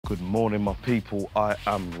Good morning, my people. I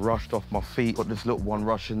am rushed off my feet. Got this little one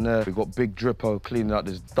rushing there. We got Big Drippo cleaning out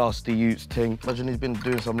this dusty Utes ting. Imagine he's been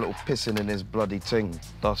doing some little pissing in his bloody ting.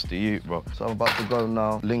 Dusty Ute, bro. So I'm about to go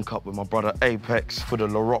now, link up with my brother Apex for the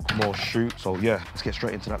Larockmore shoot. So yeah, let's get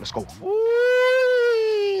straight into that. Let's go. Woo-wee!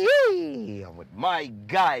 I'm with my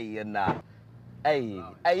guy and that. Hey,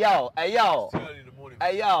 yo. Hey,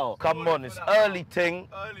 yo, come on, it's early ting.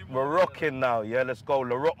 We're rocking now, yeah? Let's go.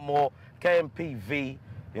 Larockmore, KNPV,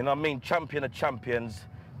 you know what I mean? Champion of champions.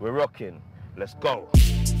 We're rocking. Let's go.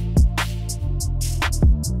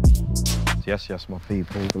 Yes, my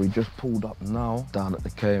people. So we just pulled up now down at the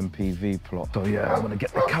KNPV plot. So yeah, I'm gonna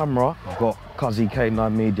get the camera. I've got Cuzzy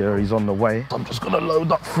K9 Media, he's on the way. I'm just gonna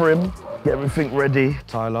load up for him, get everything ready.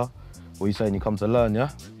 Tyler, what are you saying? You come to learn,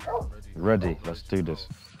 yeah? Ready, let's do this.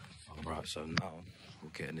 Right, so now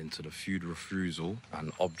we're getting into the food refusal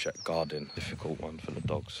and object guarding. Difficult one for the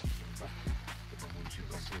dogs.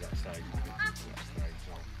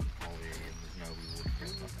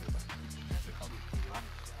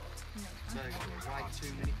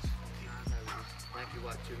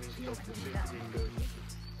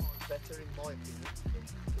 Better in my opinion,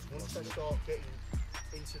 because once they start getting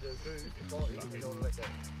into the groove, you don't let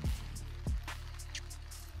them.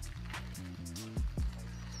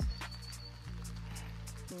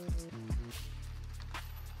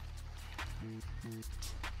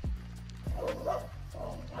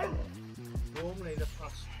 Normally the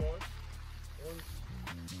past twice, once,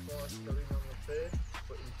 twice going on the third,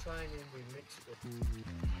 but in training we mix it up.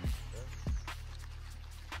 Yeah?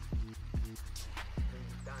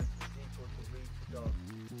 Dance is equal to lead to dog.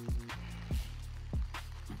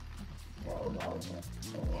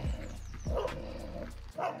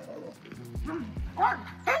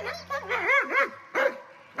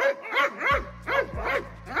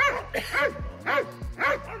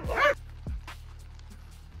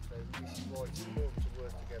 So this is why it's important to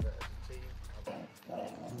work together as a team.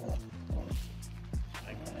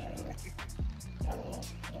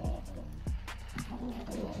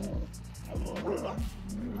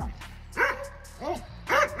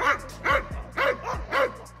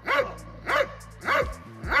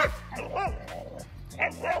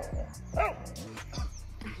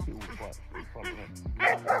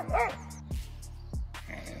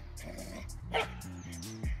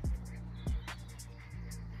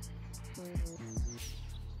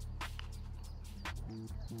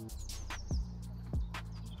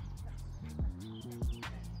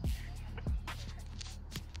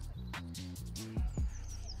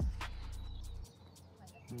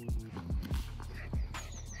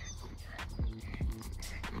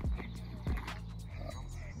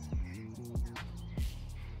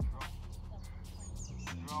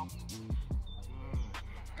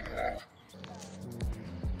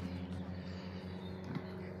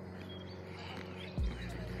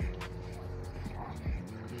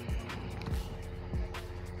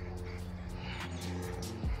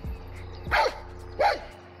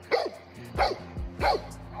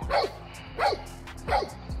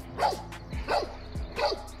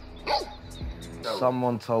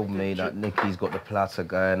 Someone told me that Nicky's got the platter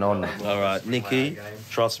going on. All right, Nicky,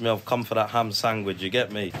 trust me, I've come for that ham sandwich, you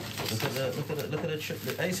get me? Look at the trip.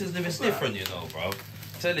 The Ace is living different, you know, bro.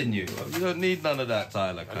 Telling you. You don't need none of that,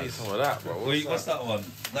 Tyler. I need some of that, bro. What's that one?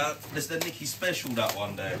 That's the Nicky special, that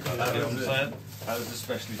one there. You know what I'm saying? That is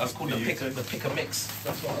especially. That's called the pick a mix.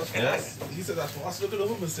 That's what. He said that's for us. Look at the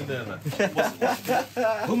hummus in there, man.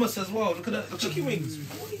 Hummus as well. Look at that. Chicken wings.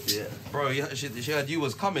 Yeah. Bro, she heard you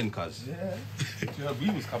was coming, cuz. Yeah. She heard we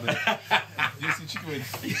was coming. You see chicken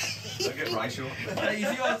wings? I get Rachel. Hey, you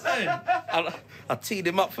see what I'm saying? I teed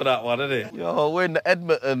him up for that one, innit? Yo, we're in the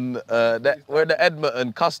Edmonton. We're in the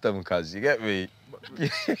Edmonton custom, cuz. You get me?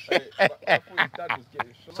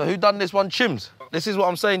 So who done this one, Chims? This is what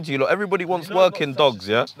I'm saying to you, look, everybody wants working dogs,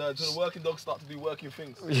 yeah? No, until the working dogs start to do working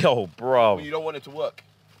things. Yo, bro. When you don't want it to work.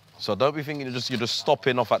 So don't be thinking you're just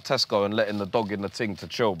stopping off at Tesco and letting the dog in the thing to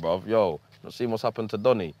chill, bro. Yo, you seen what's happened to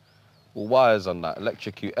Donny? All wires on that,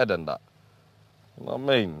 electrocute Ed and that. You know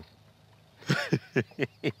what I mean?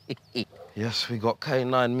 Yes, we got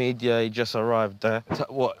K9 Media, he just arrived there.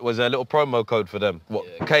 What, was there a little promo code for them? What,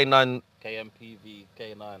 yeah, K9? KNPV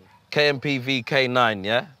K9. KNPV K9,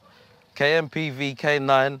 yeah? KNPV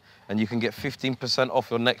K9, and you can get 15% off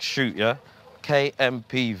your next shoot, yeah?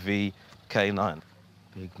 KNPV K9.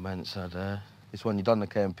 Big Mensa there. This one, you done the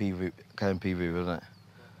KNPV, wasn't it?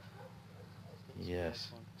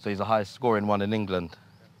 Yes. So he's the highest scoring one in England.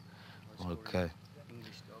 Okay.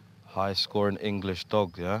 High scoring English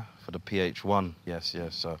dog, yeah? For the PH1. Yes.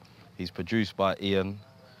 So he's produced by Ian.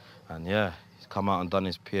 And yeah, he's come out and done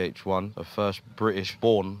his PH1, the first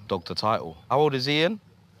British-born dog to title. How old is Ian?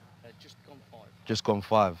 Just gone 5. Just gone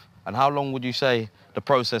 5. And how long would you say the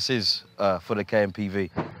process is for the KNPV?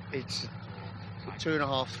 It's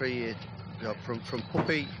 2.5, 3 years. You know, from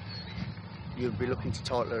puppy, you'd be looking to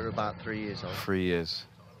title her about 3 years old. 3 years.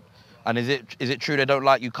 And is it true they don't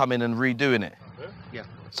like you coming and redoing it? Yeah.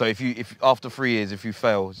 So if after 3 years, if you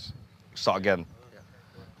fail, start again? Yeah.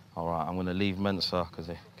 All right, I'm gonna leave Mensa because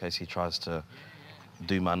in case he tries to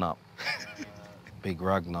do man up. Big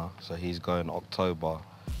Ragnar, so he's going October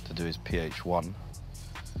to do his PH1.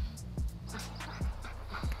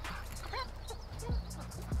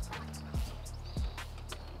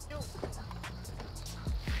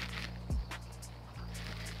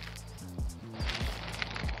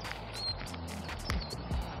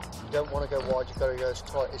 You don't want to go wide, you've got to go as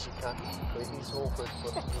tight as you can. But it is awkward,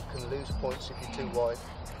 but you can lose points if you're too wide.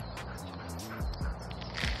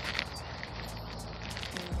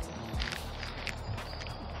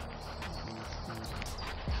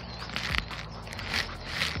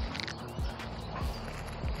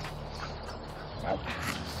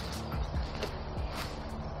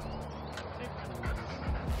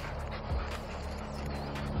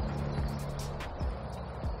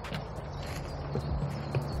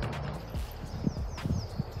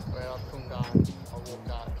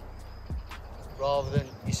 Rather than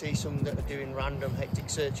you see some that are doing random hectic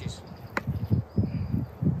searches.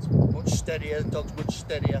 It's much steadier, the dog's much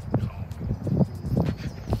steadier.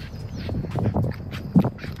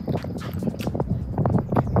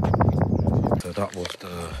 So that was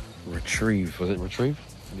the retrieve, was it retrieve?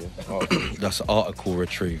 Yeah. That's article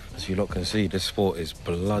retrieve. As you lot can see, this sport is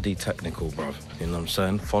bloody technical, bruv. You know what I'm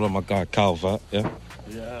saying? Follow my guy Calvert, yeah?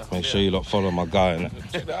 Yeah. Make sure you lot follow my guy.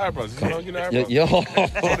 Innit? Check the eyebrows. You know, the eyebrows. Yo.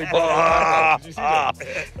 Did you see that?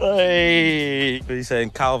 Hey. What are you saying?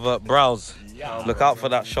 Calvert Brows. Yeah. Look out for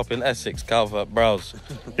that shop in Essex, Calvert Brows.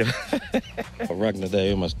 Ragnar there,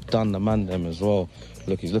 he almost done the man them as well.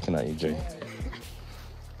 Look, he's looking at you, G.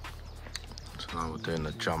 So now we're doing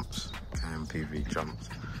the jumps, KNPV jumps.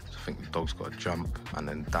 So I think the dog's got to jump and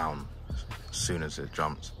then down as soon as it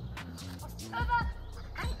jumps.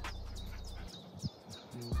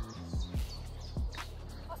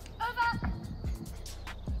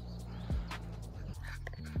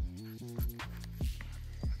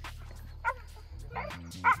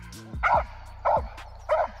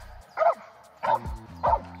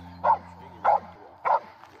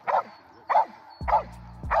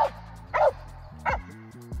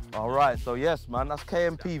 Alright, so yes man, that's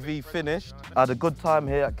KNPV finished. I had a good time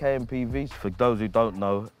here at KNPV. For those who don't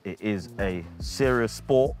know, it is a serious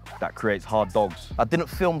sport that creates hard dogs. I didn't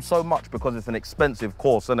film so much because it's an expensive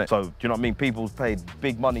course, isn't it? So, do you know what I mean? People's paid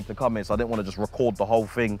big money to come in, so I didn't want to just record the whole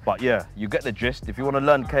thing. But yeah, you get the gist. If you want to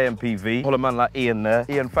learn KNPV, call a man like Ian there.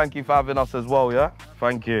 Ian, thank you for having us as well, yeah?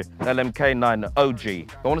 Thank you. LMK9, the OG.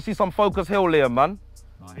 I want to see some Focus Hill, Liam, man.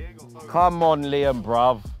 Come on, Liam,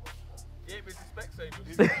 bruv.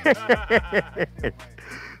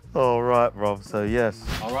 All right, bruv, so yes.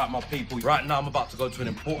 All right, my people, right now I'm about to go to an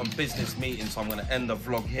important business meeting, so I'm gonna end the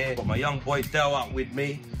vlog here. Got my young boy Dale out with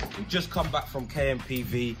me. We've just come back from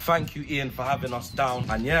KNPV. Thank you, Ian, for having us down.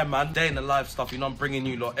 And yeah, man, day in the life stuff, you know, I'm bringing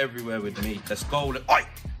you lot everywhere with me. Let's go. Oi,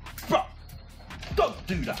 bro, don't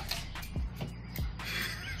do that.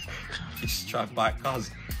 Just try to bite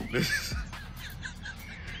cuz.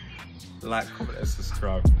 Like, comment, and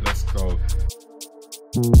subscribe. Let's go.